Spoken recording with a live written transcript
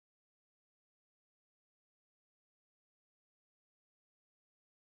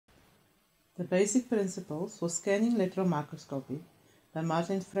The Basic Principles for Scanning Electron Microscopy by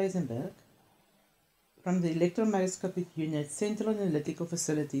Madelaine Frazenburg from the Electron Microscopic Unit, Central Analytical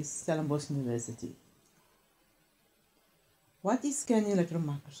Facilities, Stellenbosch University. What is scanning electron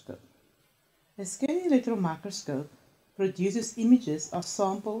microscope? A scanning electron microscope produces images of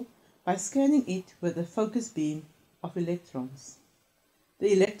sample by scanning it with a focus beam of electrons.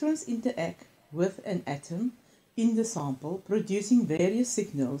 The electrons interact with an atom in the sample, producing various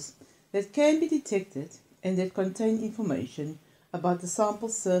signals that can be detected and that contain information about the sample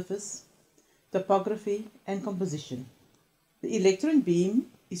surface, topography, and composition. The electron beam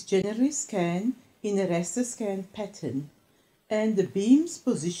is generally scanned in a raster scan pattern, and the beam's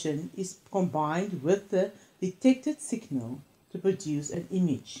position is combined with the detected signal to produce an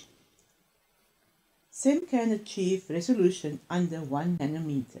image. SEM can achieve resolution under 1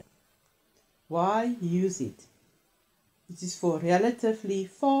 nanometer. Why use it? It is for relatively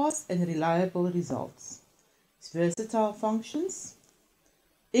fast and reliable results. Its versatile functions,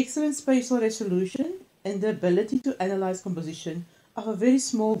 excellent spatial resolution, and the ability to analyze composition of a very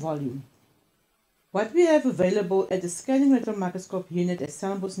small volume. What we have available at the Scanning Electron Microscope unit at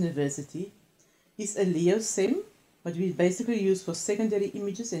Stellenbosch University is a LEO SEM, what we basically use for secondary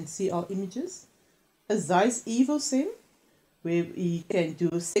images and CL images, a Zeiss Evo SEM, where we can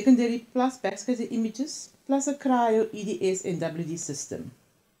do secondary plus backscatter images, plus a cryo, EDS, and WD system.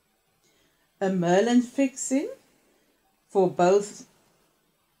 A Madelaine Frazenburg for both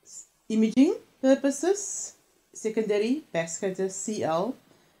imaging purposes, secondary, backscatter, CL,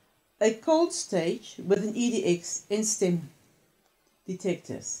 a cold stage with an EDX and STEM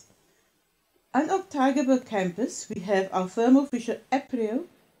detectors. On our Tygerberg campus, we have our Thermo Fisher Aprio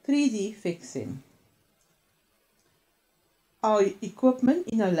 3D FEXEM. Our equipment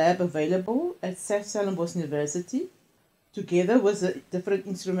in our lab available at Stellenbosch University, together with the different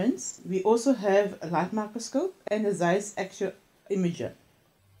instruments. We also have a light microscope and a Zeiss Axial Imager.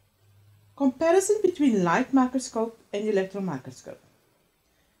 Comparison between light microscope and electron microscope.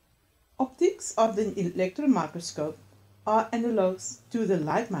 Optics of the electron microscope are analogs to the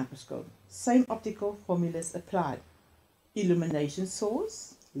light microscope. Same optical formulas apply. Illumination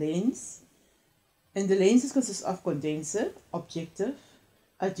source, lens, and the lenses consist of condenser, objective,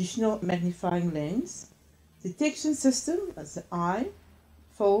 additional magnifying lens, detection system as the eye,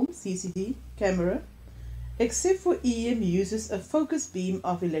 film, CCD, camera, except for EM uses a focus beam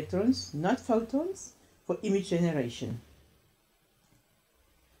of electrons, not photons, for image generation.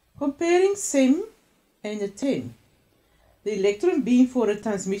 Comparing SEM and a TEM. The electron beam for a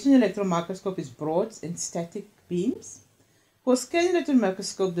transmission electron microscope is broad and static beams. For a scanning electron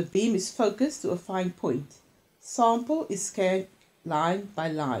microscope, the beam is focused to a fine point. Sample is scanned line by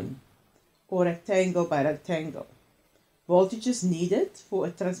line, or rectangle by rectangle. Voltages needed for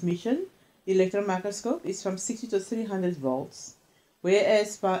a transmission electron microscope is from 60 to 300 volts,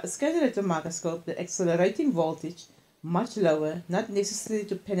 whereas by a scanning electron microscope, the accelerating voltage much lower, not necessary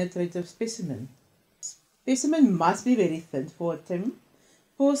to penetrate the specimen. Specimen must be very thin for a TEM.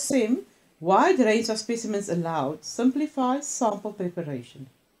 For SEM, wide range of specimens allowed simplifies sample preparation.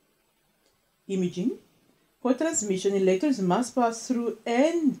 Imaging. For transmission, electrons must pass through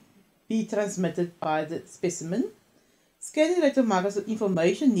and be transmitted by the specimen. Scanning electron microscope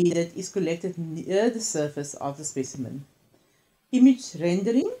information needed is collected near the surface of the specimen. Image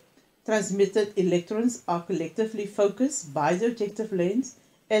rendering. Transmitted electrons are collectively focused by the objective lens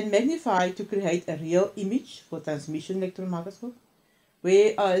and magnified to create a real image for transmission electron microscope.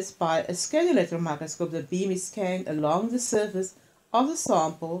 Whereas by a scanning electron microscope, the beam is scanned along the surface of the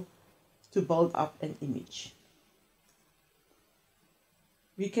sample to build up an image.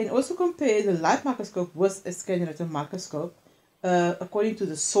 We can also compare the light microscope with a scanning electron microscope according to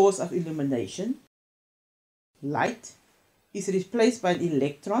the source of illumination. Light is replaced by an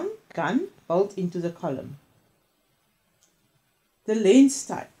electron gun built into the column. The lens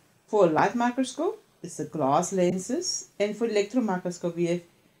type. For a light microscope, it's the glass lenses, and for electron microscope we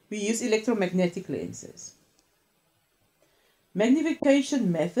use electromagnetic lenses.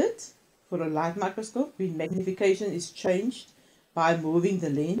 Magnification method. For a light microscope, magnification is changed by moving the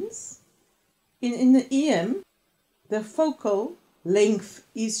lens. In the EM, the focal length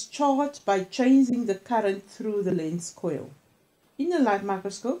is charged by changing the current through the lens coil. In a light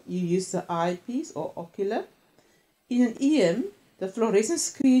microscope, you use the eyepiece or ocular. In an EM, the fluorescent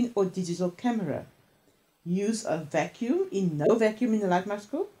screen or digital camera. Use a vacuum no vacuum in the light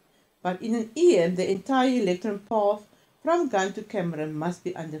microscope, but in an EM, the entire electron path from gun to camera must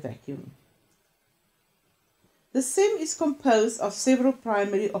be under vacuum. The SEM is composed of several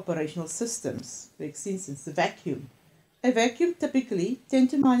primary operational systems. For instance, the vacuum, A vacuum, typically 10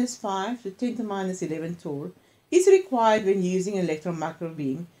 to minus 5 to 10 to minus 11 torr, is required when using an electron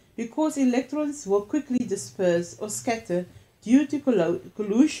microbeam because electrons will quickly disperse or scatter due to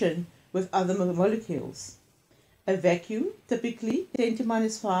collision with other molecules. A vacuum, typically 10 to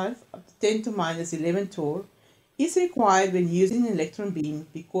minus 5 up to 10 to minus 11 torr, is required when using an electron beam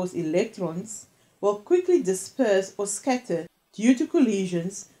because electrons will quickly disperse or scatter due to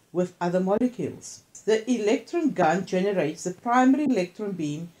collisions with other molecules. The electron gun generates the primary electron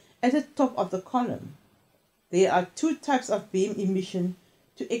beam at the top of the column. There are two types of beam emission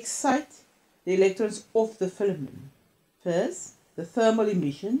to excite the electrons off the filament. First, the thermal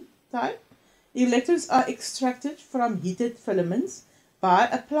emission type. Electrons are extracted from heated filaments by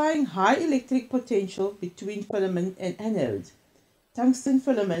applying high electric potential between filament and anode. Tungsten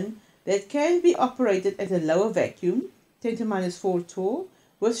filament that can be operated at a lower vacuum, 10 to minus 4 torr,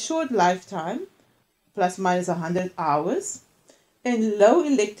 with short lifetime, plus minus 100 hours, and low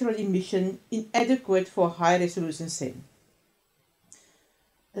electron emission inadequate for high resolution SEM.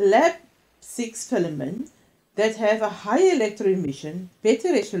 Lab 6 filament that have a higher electron emission,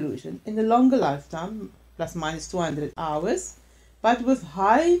 better resolution, and a longer lifetime, plus minus 200 hours, but with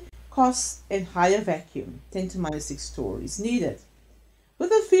high cost and higher vacuum, 10 to minus 6 torr, is needed.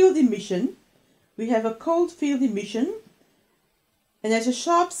 With a field emission, we have a cold field emission and has a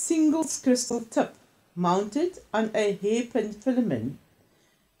sharp single crystal tip mounted on a hairpin filament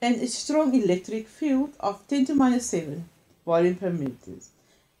and a strong electric field of 10 to minus 7 volume per meter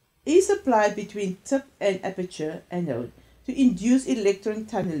is applied between tip and aperture anode to induce electron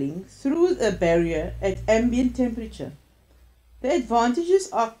tunneling through a barrier at ambient temperature. The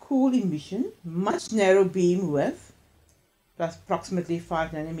advantages are cool emission, much narrow beam width, plus approximately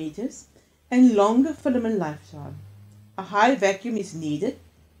 5 nanometers, and longer filament lifetime. A high vacuum is needed,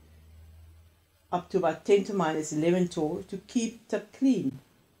 up to about 10 to minus 11 torr, to keep tip clean.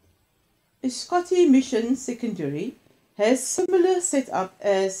 A Scotty emission secondary has similar setup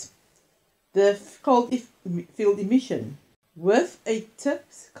as the cold field emission, with a tip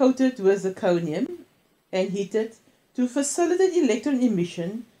coated with zirconium and heated to facilitate electron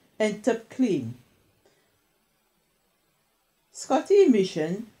emission and tip clean. Scotty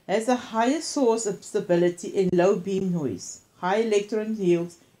emission has a higher source of stability and low beam noise, high electron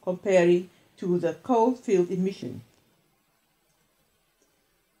yields comparing to the cold field emission.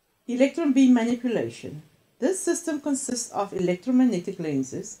 Electron beam manipulation. This system consists of electromagnetic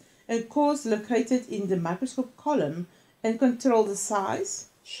lenses and cores located in the microscope column and control the size,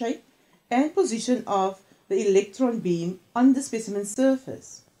 shape, and position of the electron beam on the specimen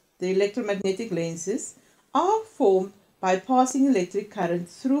surface. The electromagnetic lenses are formed by passing electric current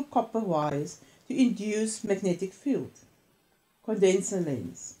through copper wires to induce magnetic field. Condenser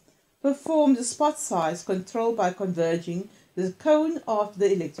lens performs a spot size control by converging the cone of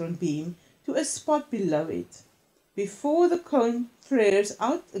the electron beam to a spot below it, before the cone flares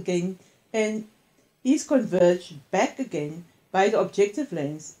out again and is converged back again by the objective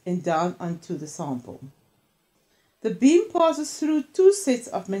lens and down onto the sample. The beam passes through two sets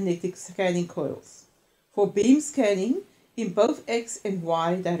of magnetic scanning coils for beam scanning in both X and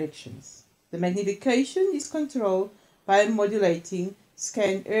Y directions. The magnification is controlled by modulating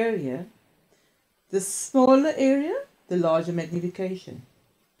scan area. The smaller area, the larger magnification.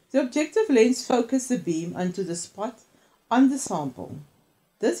 The objective lens focuses the beam onto the spot on the sample.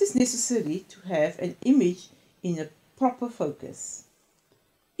 This is necessary to have an image in a proper focus.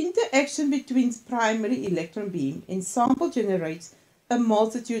 Interaction between primary electron beam and sample generates a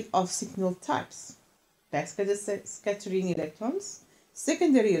multitude of signal types: backscatter scattering electrons,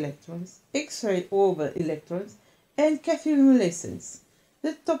 secondary electrons, X-ray orbit electrons, and chemiluminescence.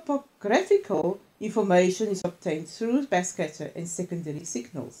 The topographical information is obtained through backscatter and secondary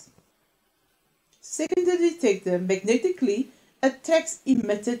signals. Secondary detector magnetically attracts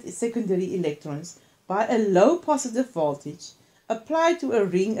emitted secondary electrons by a low positive voltage applied to a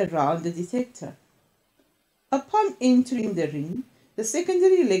ring around the detector. Upon entering the ring, the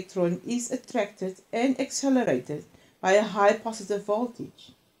secondary electron is attracted and accelerated by a high positive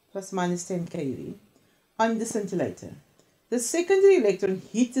voltage, plus minus 10 kV, on the scintillator. The secondary electron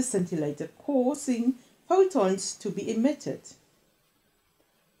hits the scintillator, causing photons to be emitted.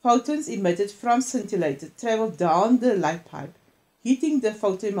 Photons emitted from scintillator travel down the light pipe, hitting the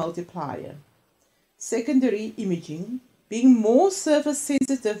photomultiplier. Secondary imaging, being more surface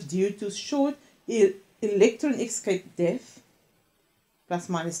sensitive due to short electron escape depth, plus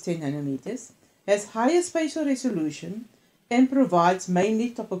minus 10 nanometers, has higher spatial resolution and provides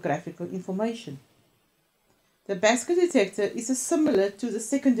mainly topographical information. The basket detector is similar to the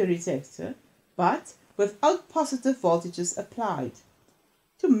secondary detector, but without positive voltages applied.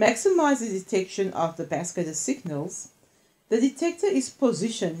 To maximize the detection of the backscatter signals, the detector is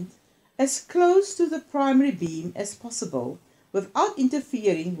positioned as close to the primary beam as possible without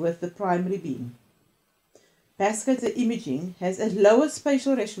interfering with the primary beam. Backscatter imaging has a lower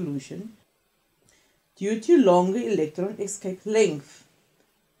spatial resolution due to longer electron escape length.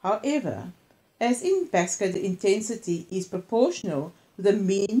 However, as in backscatter intensity is proportional to the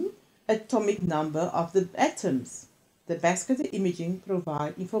mean atomic number of the atoms, the backscatter imaging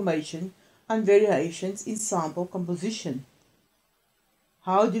provides information on variations in sample composition.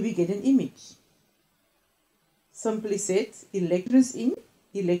 How do we get an image? Simply said, electrons in,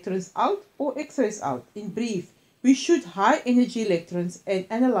 electrons out, or X-rays out. In brief, we shoot high energy electrons and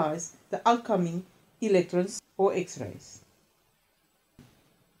analyze the outcoming electrons or X-rays.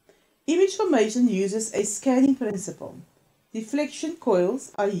 Image formation uses a scanning principle. Deflection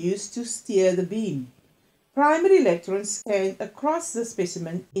coils are used to steer the beam. Primary electrons scan across the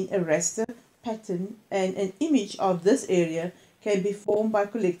specimen in a raster pattern, and an image of this area can be formed by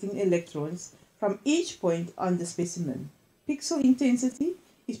collecting electrons from each point on the specimen. Pixel intensity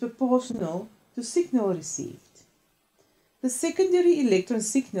is proportional to signal received. The secondary electron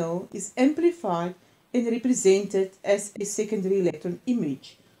signal is amplified and represented as a secondary electron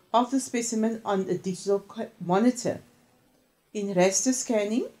image of the specimen on a digital monitor. In raster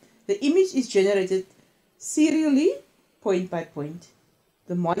scanning, the image is generated serially, point by point.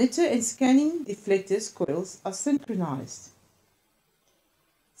 The monitor and scanning deflectors coils are synchronized.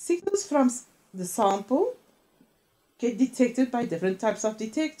 Signals from the sample get detected by different types of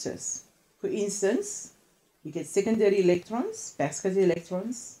detectors. For instance, we get secondary electrons, backscatter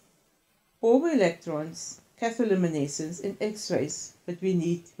electrons, orb electrons, cathodoluminescence, and X-rays that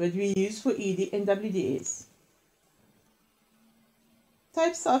we use for ED and WDS.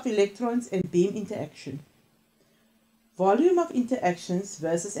 Types of electrons and beam interaction. Volume of interactions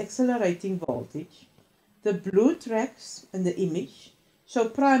versus accelerating voltage. The blue tracks in the image show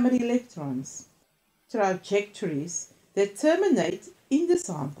primary electrons, trajectories that terminate in the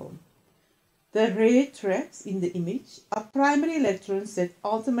sample. The red tracks in the image are primary electrons that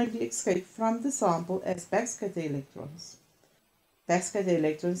ultimately escape from the sample as backscatter electrons. Backscatter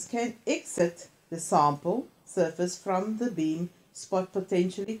electrons can exit the sample surface from the beam spot,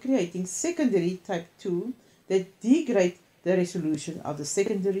 potentially creating secondary type 2 that degrade the resolution of the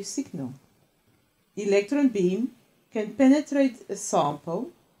secondary signal. Electron beam can penetrate a sample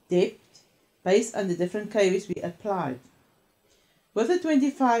depth based on the different kVs we applied. With a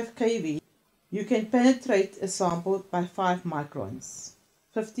 25 kV, you can penetrate a sample by 5 microns.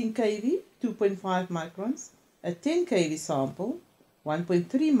 15 kV, 2.5 microns. A 10 kV sample, 1.3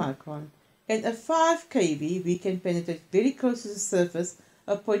 micron. And a 5 kV, we can penetrate very close to the surface,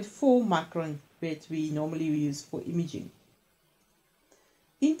 a 0.4 micron, that we normally use for imaging.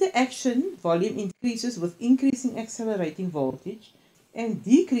 Interaction volume increases with increasing accelerating voltage and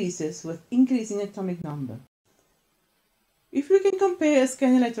decreases with increasing atomic number. If we can compare a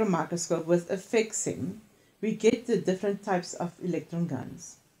scanning electron microscope with a SEM, we get the different types of electron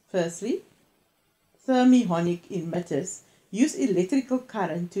guns. Firstly, thermionic emitters use electrical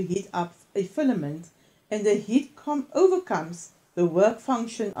current to heat up a filament, and the heat overcomes the work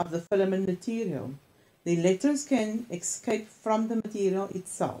function of the filament material. The electrons can escape from the material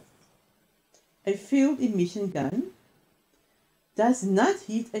itself. A field emission gun does not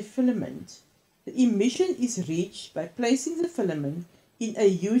heat a filament. The emission is reached by placing the filament in a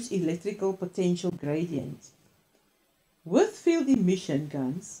huge electrical potential gradient. With field emission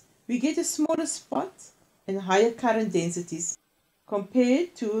guns, we get a smaller spot and higher current densities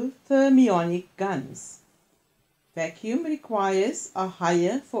compared to thermionic guns. Vacuum requires are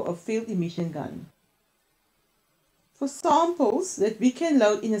higher for a field emission gun. For samples that we can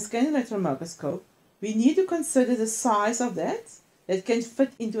load in a scanning electron microscope, we need to consider the size of that can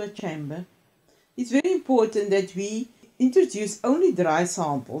fit into a chamber. It's very important that we introduce only dry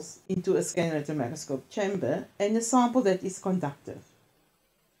samples into a scanning electron microscope chamber and a sample that is conductive.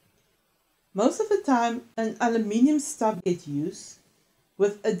 Most of the time, an aluminium stub gets used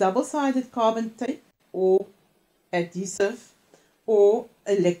with a double-sided carbon tape or adhesive or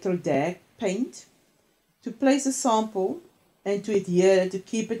electrodag paint to place a sample and to adhere to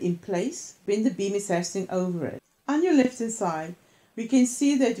keep it in place when the beam is resting over it. On your left-hand side, we can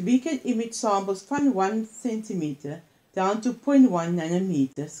see that we can image samples from 1 centimeter down to 0.1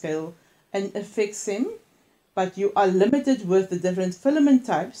 nanometer scale and affect them, but you are limited with the different filament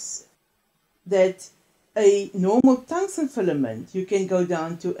types. That a normal tungsten filament, you can go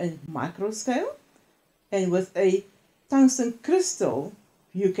down to a micro scale, and with a tungsten crystal,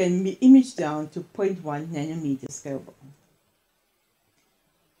 you can image down to 0.1 nanometer scale.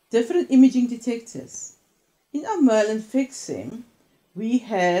 Different imaging detectors. In our Madelaine Frazenburg, we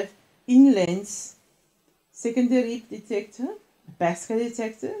have in-lens secondary detector, a basket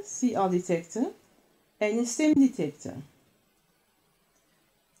detector, CL detector, and a SEM detector.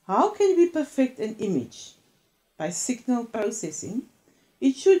 How can we perfect an image? By signal processing.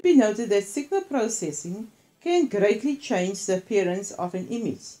 It should be noted that signal processing can greatly change the appearance of an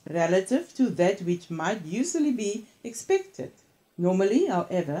image relative to that which might usually be expected. Normally,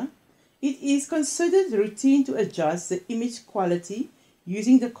 however, it is considered routine to adjust the image quality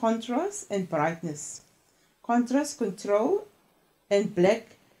using the contrast and brightness, contrast control, and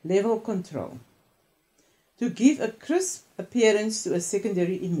black level control to give a crisp appearance to a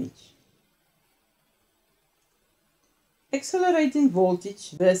secondary image. Accelerating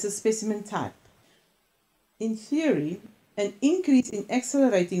voltage versus specimen type. In theory, an increase in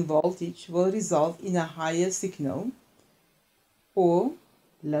accelerating voltage will result in a higher signal or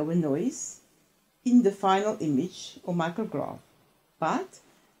lower noise in the final image or micrograph. But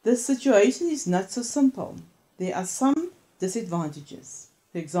the situation is not so simple. There are some disadvantages.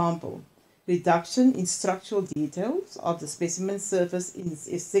 For example, reduction in structural details of the specimen surface in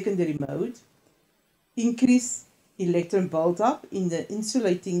secondary mode, increased electron buildup in the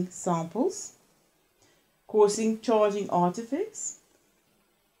insulating samples, causing charging artifacts,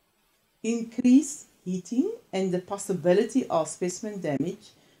 increased heating, and the possibility of specimen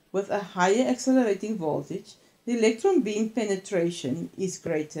damage. With a higher accelerating voltage, the electron beam penetration is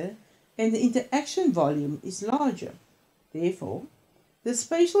greater and the interaction volume is larger. Therefore, the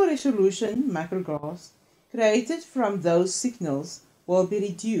spatial resolution micrographs created from those signals will be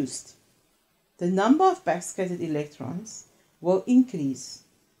reduced. The number of backscattered electrons will increase.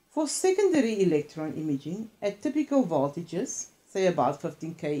 For secondary electron imaging at typical voltages, say about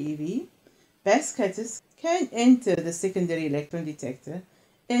 15 keV, backscatters can enter the secondary electron detector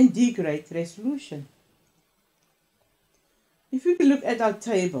and degrade resolution. If we look at our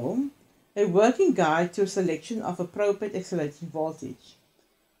table, a working guide to a selection of appropriate accelerating voltage.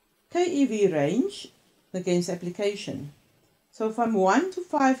 keV range against application. So from 1 to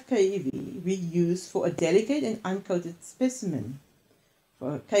 5 keV we use for a delicate and uncoated specimen.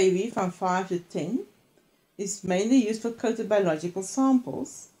 For keV from 5 to 10 is mainly used for coated biological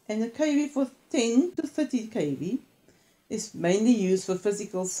samples, and a keV for 10 to 30 keV is mainly used for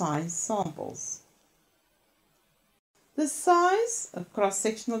physical science samples. The size of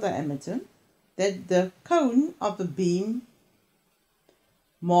cross-sectional diameter that the cone of the beam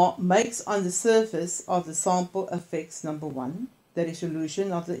makes on the surface of the sample affects number 1, the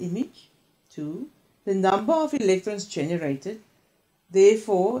resolution of the image, 2, the number of electrons generated,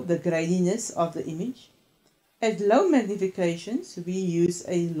 therefore the graininess of the image. At low magnifications, we use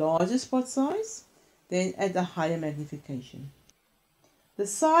a larger spot size than at a higher magnification. The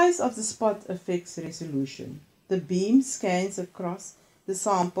size of the spot affects resolution. The beam scans across the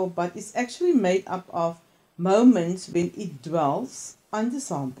sample but is actually made up of moments when it dwells on the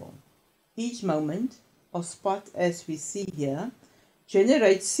sample. Each moment or spot, as we see here,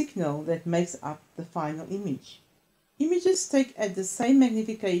 generates signal that makes up the final image. Images taken at the same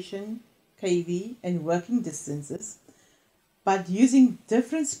magnification, keV, and working distances, but using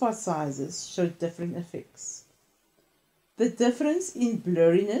different spot sizes show different effects. The difference in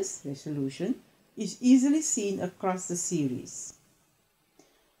blurriness, resolution, is easily seen across the series.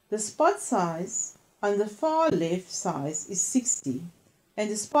 The spot size on the far left side is 60 and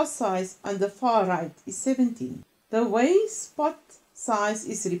the spot size on the far right is 17. The way spot size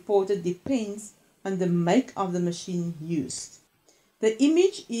is reported depends on the make of the machine used. The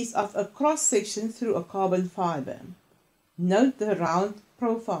image is of a cross-section through a carbon fiber. Note the round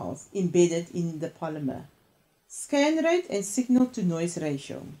profiles embedded in the polymer. Scan rate and signal-to-noise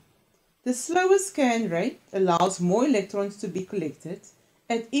ratio. The slower scan rate allows more electrons to be collected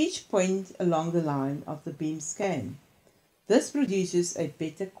at each point along the line of the beam scan. This produces a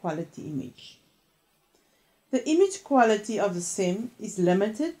better quality image. The image quality of the SEM is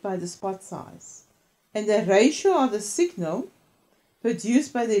limited by the spot size, and the ratio of the signal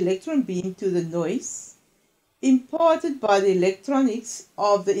produced by the electron beam to the noise imparted by the electronics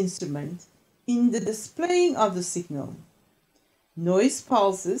of the instrument in the displaying of the signal. Noise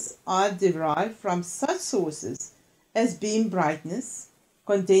pulses are derived from such sources as beam brightness,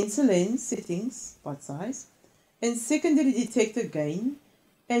 condenser lens settings, spot size, and secondary detector gain,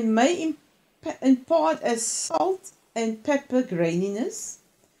 and may impart as salt and pepper graininess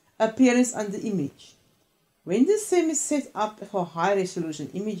appearance on the image. When the SEM is set up for high resolution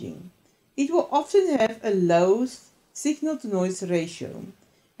imaging, it will often have a low signal to noise ratio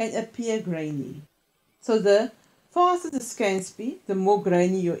and appear grainy. So the faster the scan speed, the more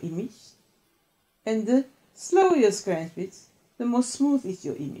grainy your image, and the slower your scan speed, the more smooth is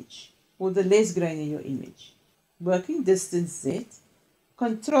your image, or the less grainy your image. Working distance Z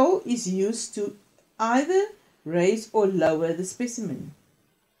control is used to either raise or lower the specimen.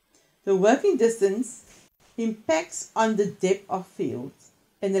 The working distance impacts on the depth of field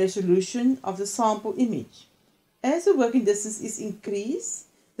and the resolution of the sample image. As the working distance is increased,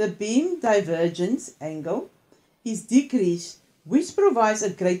 the beam divergence angle is decreased, which provides a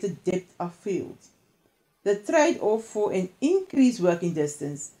greater depth of field. The trade-off for an increased working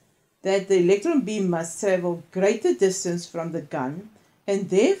distance that the electron beam must travel greater distance from the gun and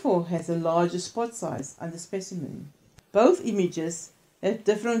therefore has a larger spot size on the specimen. Both images have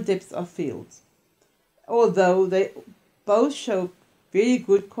different depths of field, although they both show very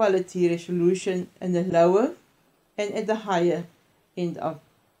good quality resolution in the lower and at the higher end of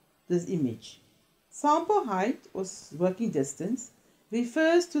this image. Sample height or working distance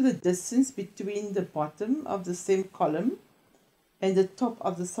refers to the distance between the bottom of the SEM column and the top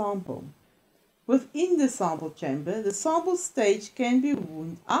of the sample. Within the sample chamber, the sample stage can be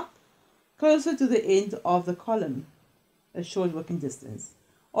wound up closer to the end of the column, a short working distance,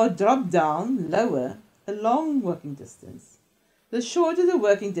 or drop down lower, a long working distance. The shorter the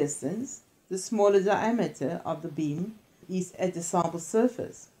working distance, the smaller diameter of the beam is at the sample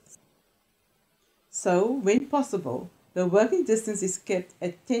surface. So, when possible, the working distance is kept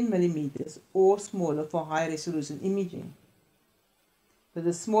at 10 mm or smaller for high resolution imaging. So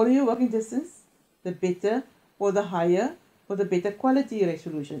the smaller your working distance, the better or the higher or the better quality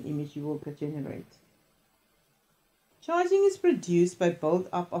resolution image you will generate. Charging is produced by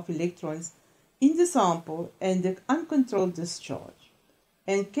build-up of electrons in the sample and the uncontrolled discharge,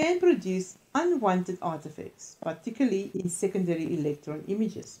 and can produce unwanted artifacts, particularly in secondary electron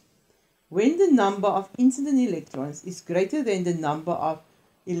images. When the number of incident electrons is greater than the number of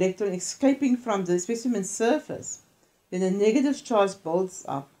electrons escaping from the specimen's surface, then a negative charge builds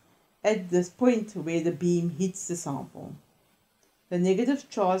up at the point where the beam hits the sample. The negative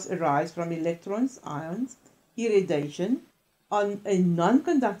charge arises from electrons, ions, irradiation on a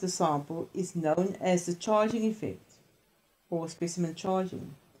non-conductor sample is known as the charging effect or specimen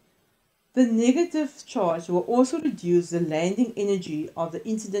charging. The negative charge will also reduce the landing energy of the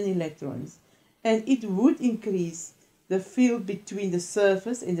incident electrons, and it would increase the field between the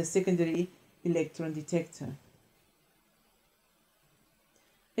surface and the secondary electron detector.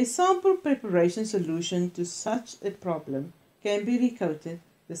 A sample preparation solution to such a problem can be recoated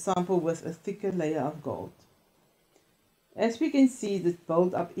the sample with a thicker layer of gold. As we can see the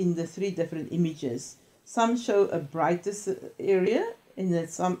build up in the three different images, some show a brighter area and in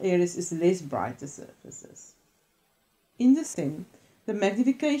some areas is less brighter surfaces. In the SEM, the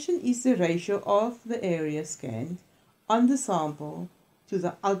magnification is the ratio of the area scanned on the sample to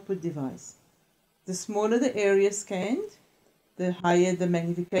the output device. The smaller the area scanned, the higher the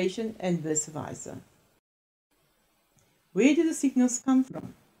magnification and vice versa. Where do the signals come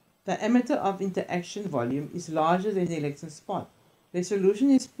from? The diameter of interaction volume is larger than the electron spot. Resolution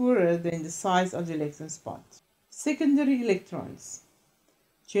is poorer than the size of the electron spot. Secondary electrons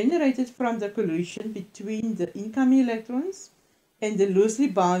generated from the collision between the incoming electrons and the loosely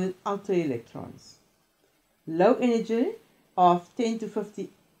bounded outer electrons. Low energy of 10 to 50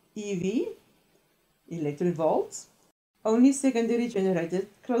 eV, electron volts, only secondary generated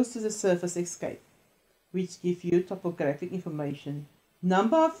close to the surface escape, which give you topographic information.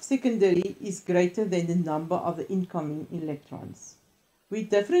 Number of secondary is greater than the number of the incoming electrons. We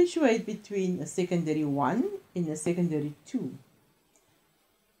differentiate between a secondary 1 and a secondary 2.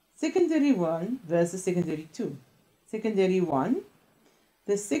 Secondary 1 versus secondary 2. Secondary 1,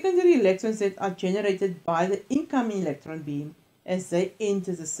 the secondary electrons that are generated by the incoming electron beam as they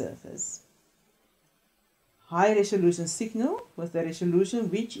enter the surface. High resolution signal with the resolution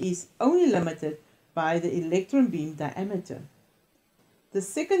which is only limited by the electron beam diameter. The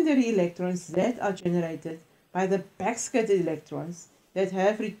secondary electrons that are generated by the backscattered electrons that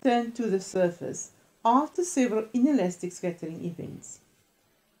have returned to the surface after several inelastic scattering events.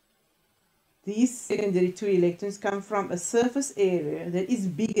 These secondary 2 electrons come from a surface area that is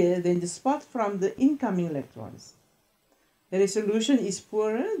bigger than the spot from the incoming electrons. The resolution is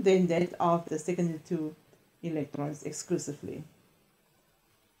poorer than that of the secondary 2 electrons exclusively.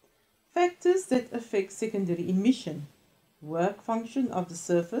 Factors that affect secondary emission: work function of the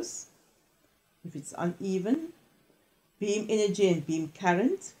surface, if it's uneven, beam energy and beam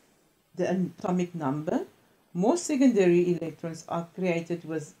current, the atomic number. More secondary electrons are created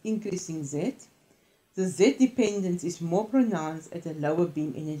with increasing Z. The Z dependence is more pronounced at the lower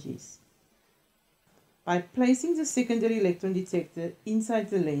beam energies. By placing the secondary electron detector inside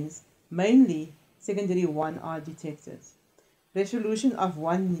the lens, mainly secondary 1R detectors, resolution of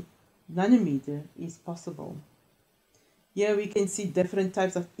 1 nanometer is possible. Here we can see different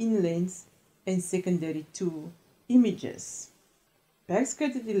types of in-lens and secondary 2 images.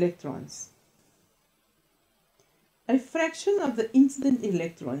 Backscattered electrons. A fraction of the incident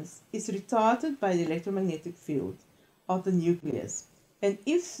electrons is retarded by the electromagnetic field of the nucleus, and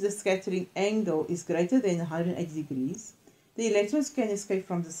if the scattering angle is greater than 180 degrees, the electrons can escape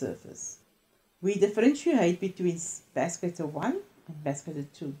from the surface. We differentiate between backscatter 1 and backscatter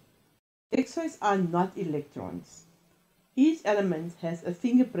 2. X-rays are not electrons. Each element has a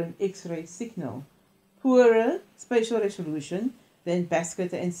fingerprint X-ray signal, poorer spatial resolution than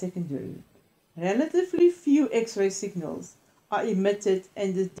backscatter and secondary. Relatively few X-ray signals are emitted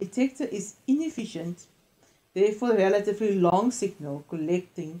and the detector is inefficient, therefore relatively long signal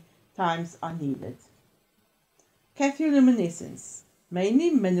collecting times are needed. Cathioluminescence, mainly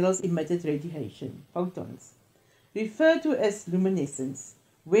minerals emitted radiation, photons, referred to as luminescence,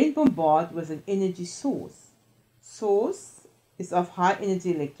 when bombarded with an energy source. Source is of high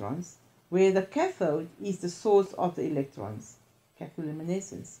energy electrons, where the cathode is the source of the electrons,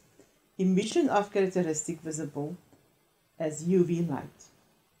 cathioluminescence. Emission of characteristic visible as UV light.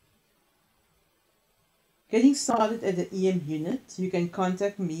 Getting started at the EM unit, you can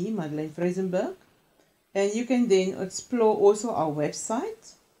contact me, Madelaine Frazenburg, and you can then explore also our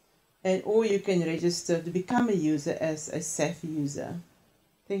website, or you can register to become a user as a SAF user.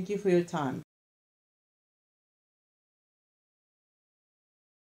 Thank you for your time.